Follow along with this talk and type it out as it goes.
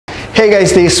Hey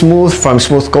guys, this is Smooth from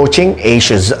Smooth Coaching,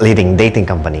 Asia's leading dating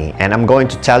company, and I'm going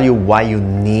to tell you why you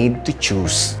need to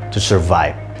choose to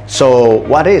survive. So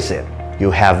what is it? You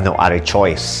have no other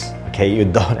choice. Okay, you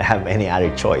don't have any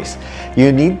other choice.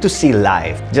 You need to see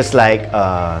life just like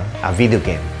a video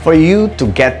game. For you to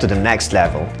get to the next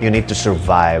level, you need to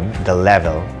survive the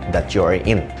level that you're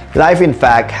in. Life, in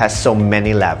fact, has so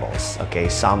many levels. Okay,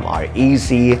 some are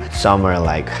easy, some are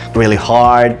like really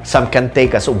hard, some can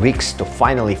take us weeks to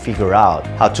finally figure out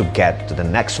how to get to the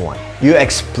next one. You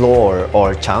explore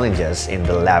all challenges in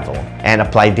the level and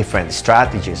apply different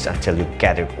strategies until you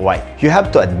get it right. You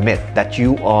have to admit that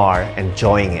you are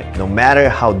enjoying it, no matter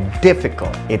how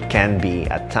difficult it can be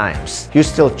at times. You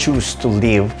still choose to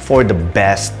live for the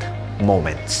best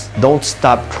moments. Don't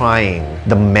stop trying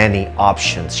the many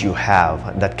options you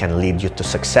have that can lead you to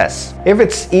success. If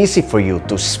it's easy for you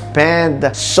to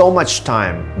spend so much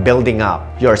time building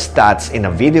up your stats in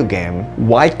a video game,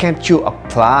 why can't you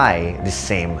apply the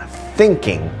same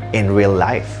thinking in real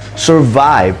life?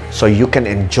 Survive so you can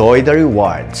enjoy the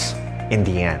rewards in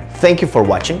the end. Thank you for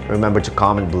watching. Remember to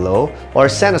comment below or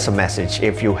send us a message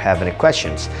if you have any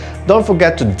questions. Don't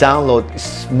forget to download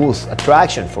Smooth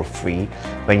Attraction for free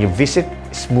when you visit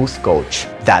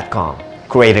smoothcoach.com.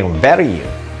 Creating a better you,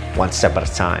 one step at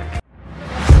a time.